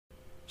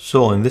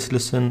So in this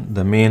lesson,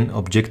 the main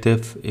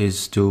objective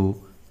is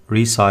to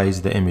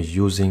resize the image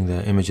using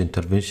the image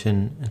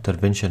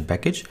intervention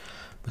package.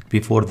 But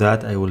before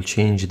that, I will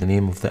change the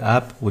name of the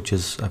app, which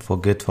is, I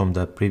forget from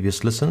the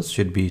previous lessons,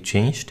 should be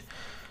changed.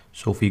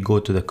 So if we go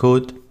to the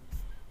code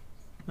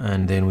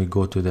and then we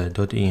go to the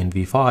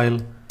 .env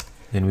file,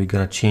 then we're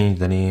gonna change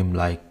the name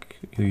like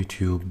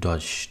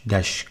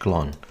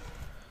YouTube-clone.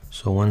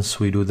 So once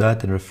we do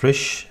that and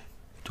refresh,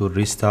 it will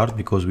restart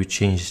because we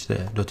changed the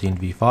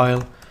 .env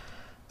file.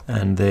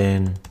 And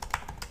then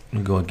we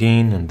go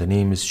again and the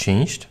name is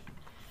changed.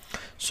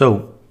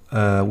 So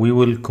we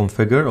will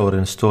configure or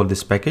install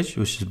this package,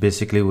 which is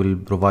basically will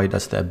provide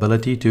us the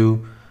ability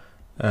to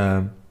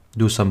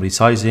do some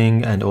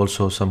resizing and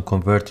also some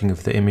converting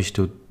of the image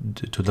to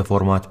the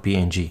format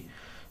PNG.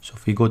 So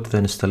if we go to the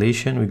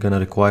installation, we're gonna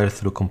require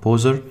through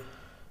Composer.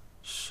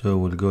 So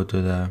we'll go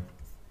to the,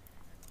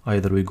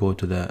 either we go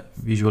to the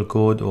Visual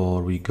Code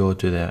or we go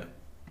to the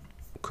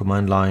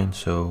command line.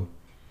 So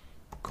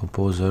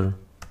Composer,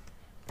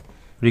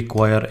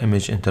 require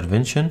image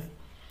intervention,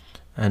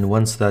 and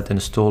once that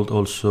installed,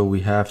 also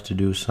we have to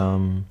do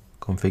some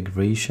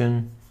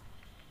configuration,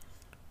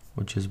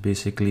 which is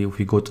basically if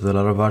we go to the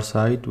laravel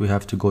side, we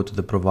have to go to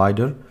the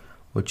provider,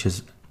 which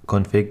is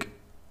config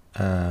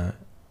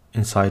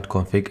inside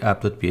config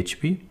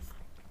app.php.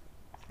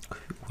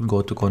 We'll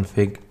go to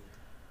config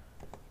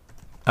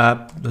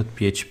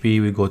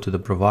app.php, we go to the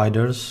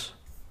providers,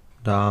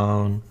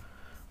 down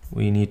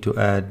we need to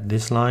add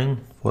this line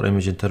for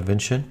image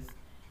intervention.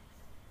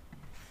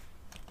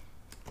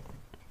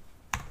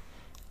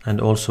 And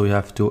also we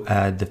have to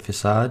add the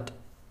facade,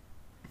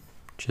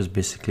 which is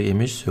basically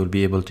image, so we'll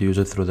be able to use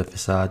it through the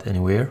facade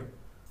anywhere.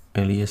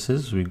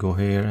 Aliases, we go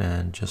here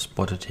and just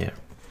put it here.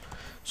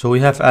 So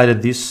we have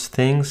added these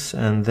things,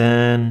 and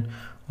then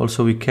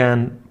also we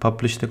can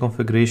publish the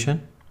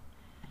configuration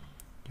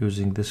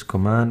using this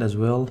command as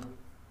well.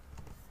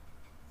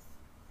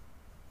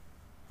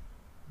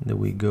 Then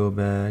we go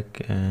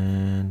back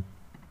and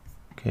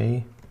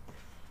okay.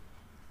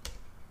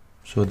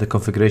 So the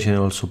configuration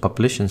also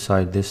published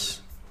inside this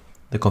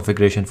the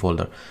configuration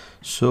folder.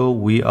 So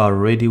we are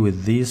ready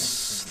with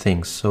these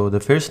things. So the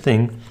first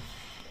thing,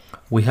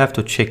 we have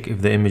to check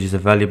if the image is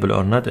available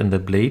or not in the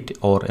blade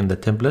or in the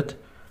template,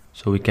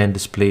 so we can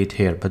display it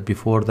here. But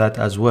before that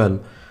as well,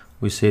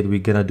 we said we're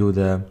gonna do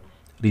the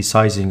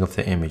resizing of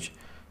the image.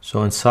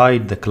 So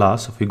inside the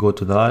class, if we go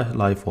to the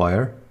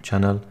Livewire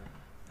channel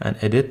and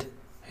edit,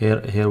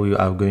 here we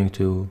are going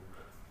to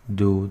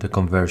do the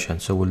conversion.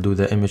 So we'll do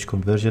the image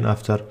conversion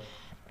after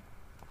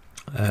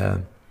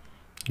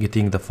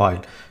getting the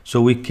file.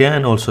 So we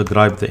can also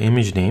grab the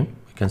image name.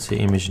 We can say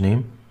image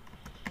name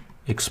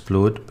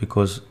explode,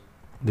 because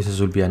this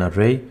will be an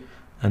array,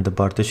 and the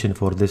partition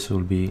for this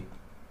will be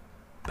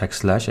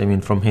backslash. I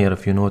mean, from here,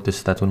 if you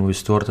notice that when we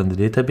store it in the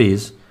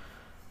database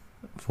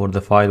for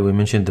the file we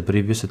mentioned the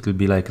previous, it will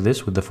be like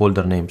this with the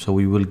folder name. So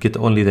we will get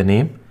only the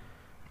name.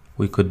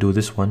 We could do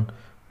this one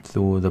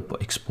through the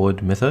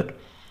explode method,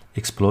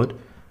 explode,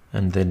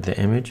 and then the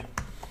image.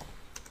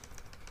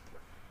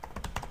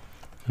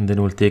 And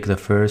then we'll take the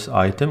first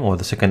item or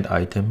the second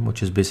item,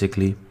 which is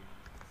basically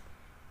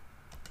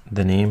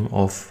the name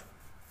of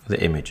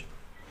the image.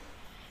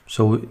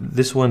 So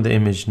this one, the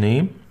image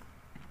name,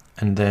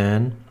 and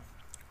then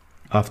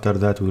after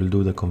that we'll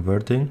do the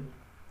converting.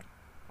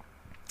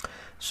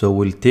 So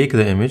we'll take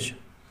the image,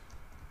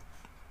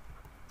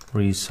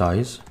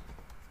 resize,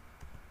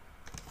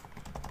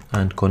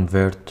 and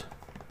convert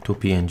to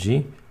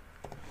PNG.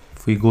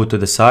 If we go to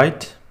the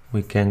site,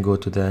 we can go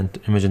to the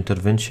image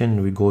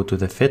intervention, we go to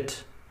the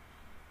fit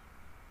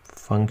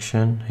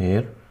function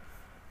here,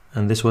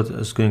 and this what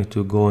is going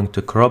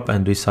to crop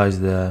and resize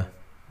the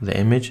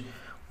image.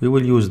 We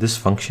will use this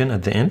function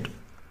at the end.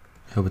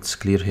 I hope it's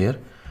clear here,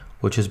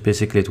 which is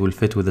basically it will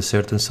fit with a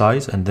certain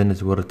size, and then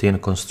it will retain a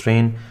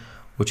constraint,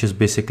 which is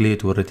basically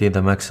it will retain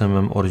the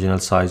maximum original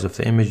size of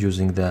the image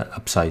using the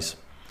upsize.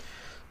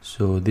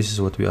 So this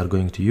is what we are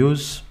going to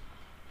use.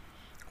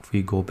 If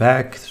we go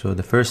back, so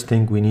the first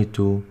thing we need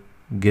to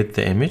get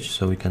the image,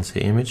 so we can say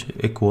image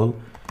equal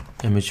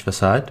image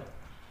facade,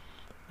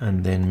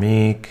 and then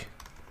make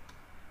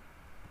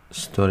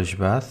storage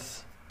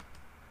path.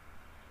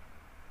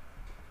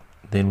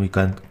 Then we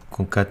can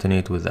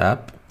concatenate with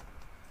app,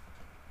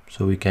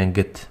 so we can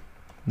get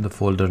the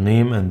folder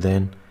name and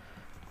then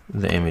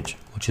the image,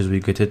 which is we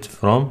get it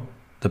from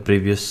the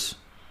previous,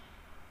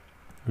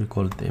 we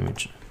call it the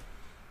image,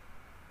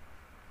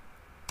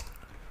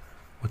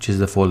 which is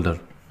the folder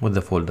with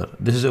the folder.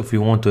 This is if we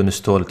want to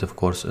install it, of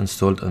course,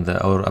 installed on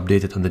the or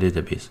update it on the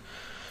database.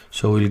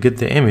 So we'll get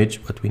the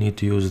image, but we need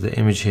to use the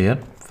image here,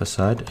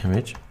 facade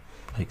image,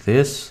 like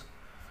this.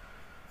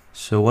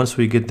 So once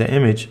we get the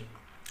image,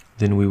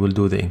 then we will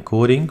do the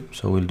encoding.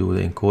 So we'll do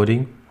the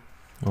encoding,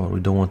 or we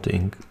don't want to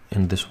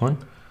in this one.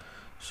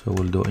 So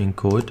we'll do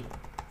encode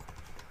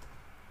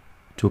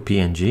to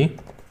PNG,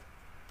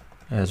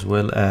 as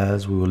well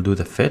as we will do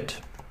the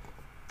fit,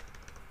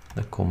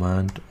 the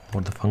command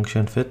or the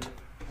function fit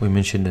we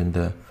mentioned in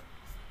the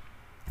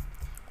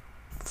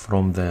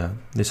from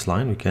this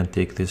line. We can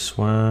take this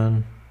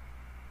one,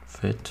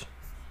 fit,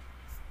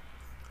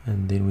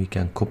 and then we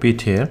can copy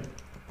it here.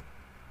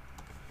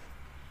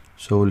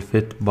 So we'll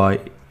fit by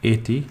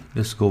 80.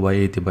 Let's go by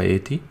 80 by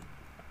 80.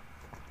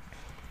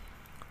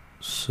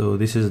 So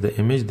this is the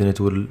image, then it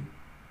will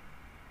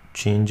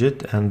change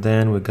it, and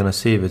then we're gonna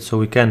save it. So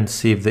we can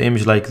save the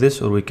image like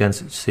this, or we can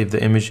save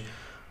the image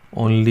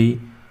only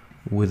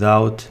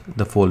without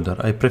the folder.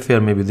 I prefer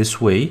maybe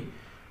this way,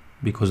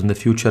 because in the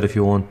future if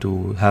you want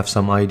to have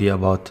some idea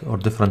about or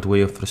different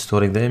way of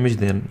restoring the image,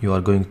 then you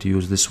are going to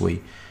use this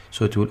way,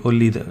 so it will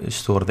only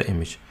store the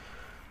image.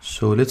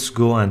 So let's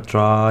go and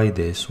try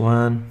this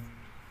one.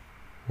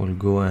 We'll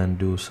go and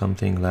do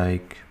something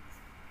like,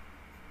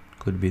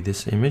 could be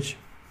this image,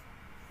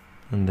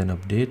 and then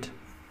update.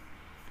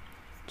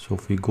 So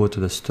if we go to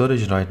the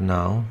storage right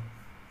now,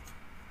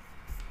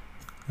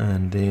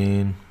 and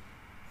then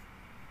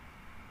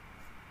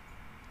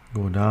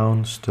go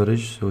down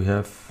storage, so we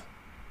have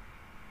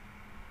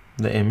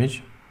the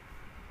image,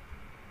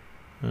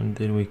 and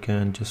then we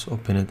can just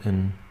open it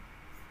in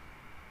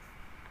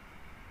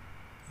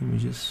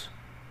images.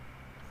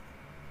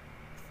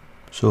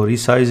 So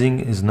resizing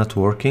is not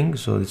working,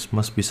 so this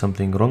must be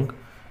something wrong.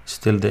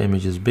 Still the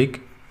image is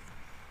big.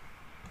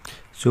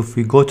 So if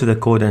we go to the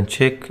code and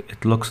check,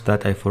 it looks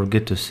that I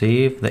forget to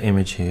save the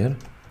image here,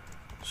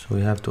 so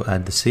we have to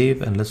add the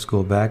save. And let's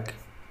go back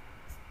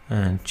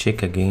and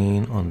check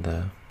again on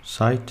the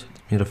site.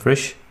 Let me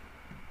refresh,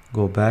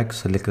 go back,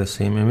 select the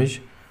same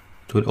image.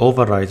 It will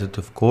overwrite it,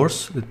 of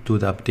course. Do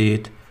the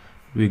update,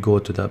 we go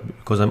to the,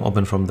 because I'm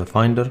open from the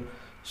Finder,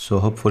 so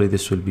hopefully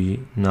this will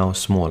be now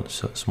small,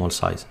 so small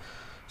size.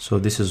 So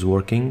this is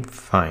working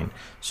fine.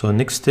 So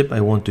next step,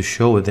 I want to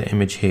show the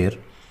image here.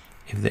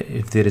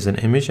 If there is an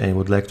image, I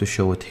would like to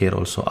show it here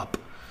also up.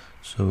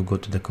 So go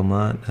to the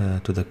command,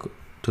 to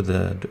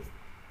the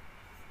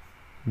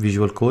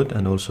visual code,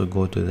 and also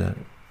go to the,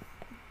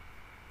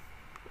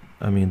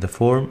 the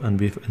form,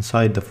 and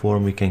inside the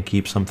form we can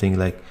keep something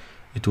like,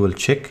 it will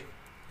check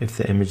if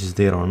the image is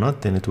there or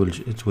not, then it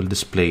will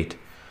display it.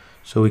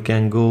 So we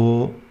can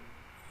go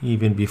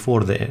even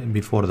before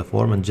the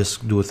form and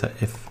just do the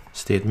if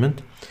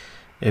statement.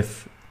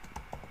 If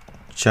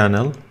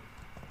channel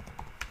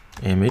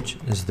image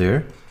is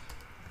there,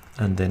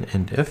 and then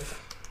end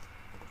if.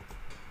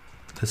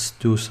 Let's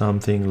do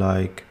something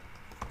like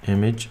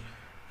image,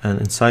 and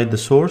inside the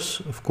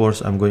source, of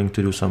course, I'm going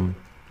to do some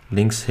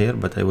links here,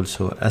 but I will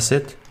show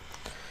asset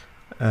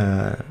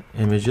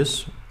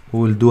images.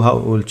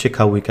 We'll check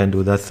how we can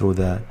do that through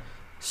the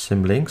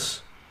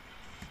symlinks.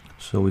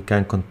 So we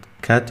can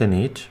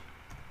concatenate,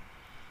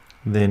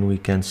 then we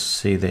can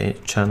say the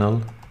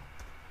channel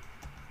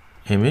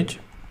image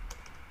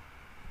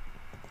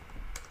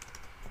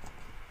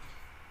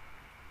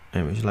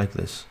like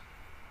this.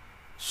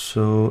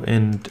 So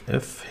end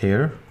if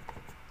here.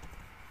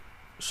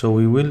 So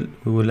we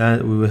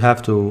will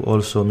have to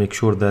also make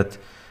sure that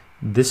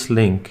this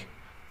link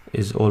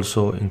is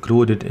also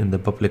included in the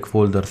public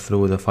folder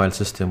through the file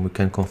system. We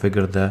can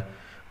configure the,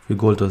 if we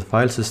go to the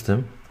file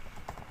system,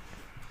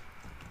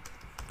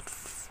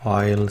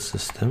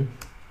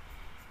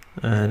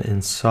 and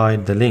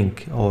inside the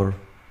link, or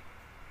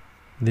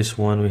this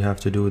one, we have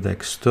to do the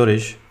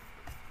storage.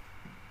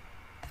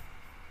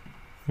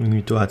 We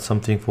need to add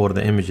something for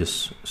the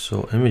images.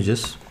 So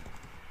images,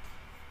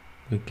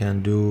 we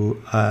can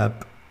do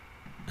app,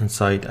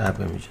 inside app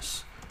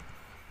images.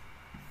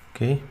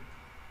 Okay,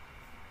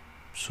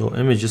 so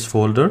images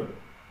folder,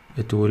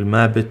 it will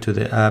map it to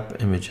the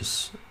app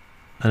images.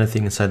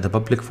 Anything inside the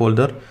public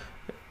folder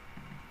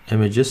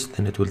images,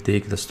 then it will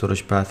take the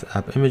storage path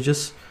app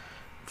images.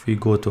 If we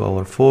go to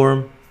our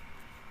form,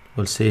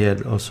 we'll say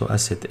here also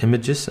asset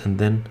images, and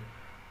then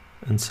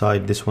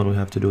inside this one we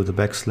have to do the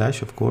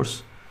backslash, of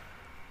course,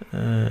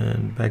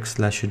 and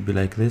backslash should be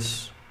like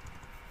this,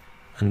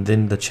 and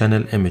then the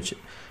channel image.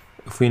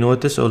 If we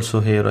notice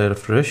also here, I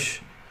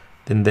refresh,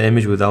 then the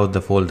image without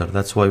the folder.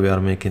 That's why we are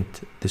making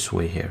it this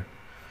way here.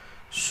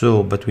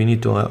 So but we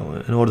need to,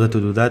 in order to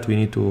do that, we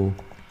need to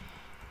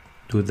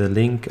do the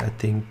link. I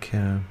think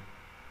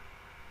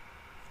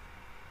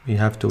we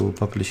have to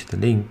publish the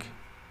link,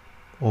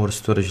 or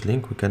storage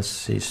link. We can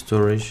say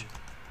storage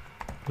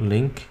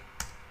link,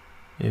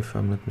 if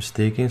I'm not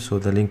mistaken. So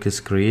the link is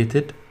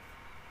created,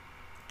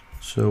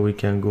 so we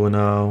can go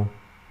now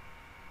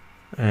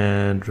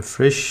and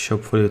refresh.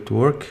 Hopefully it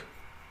work.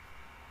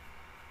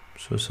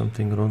 So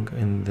something wrong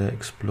in the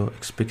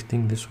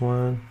expecting this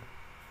one.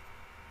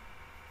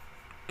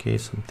 Okay,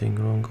 something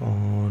wrong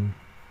on,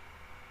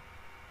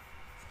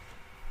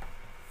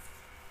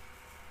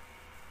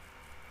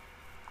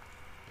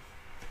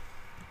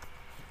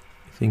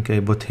 I think I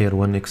put here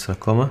one extra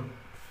comma.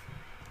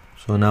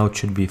 So now it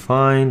should be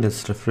fine.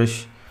 Let's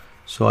refresh.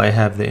 So I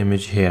have the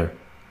image here,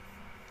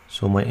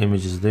 so my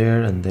image is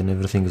there, and then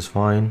everything is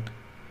fine.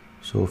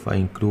 So if I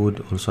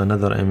include also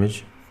another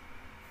image,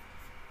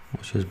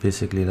 which is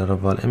basically the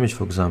laravel image,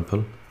 for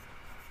example,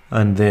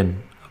 and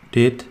then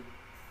update,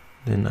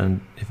 then,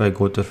 and if I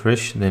go to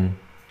refresh, then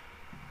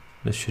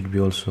This should be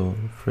also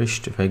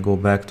refreshed. If I go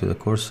back to the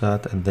core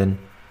sat, and then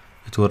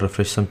it will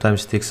refresh.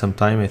 Sometimes it takes some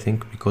time, I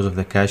think, because of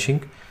the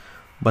caching,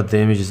 but the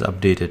image is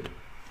updated.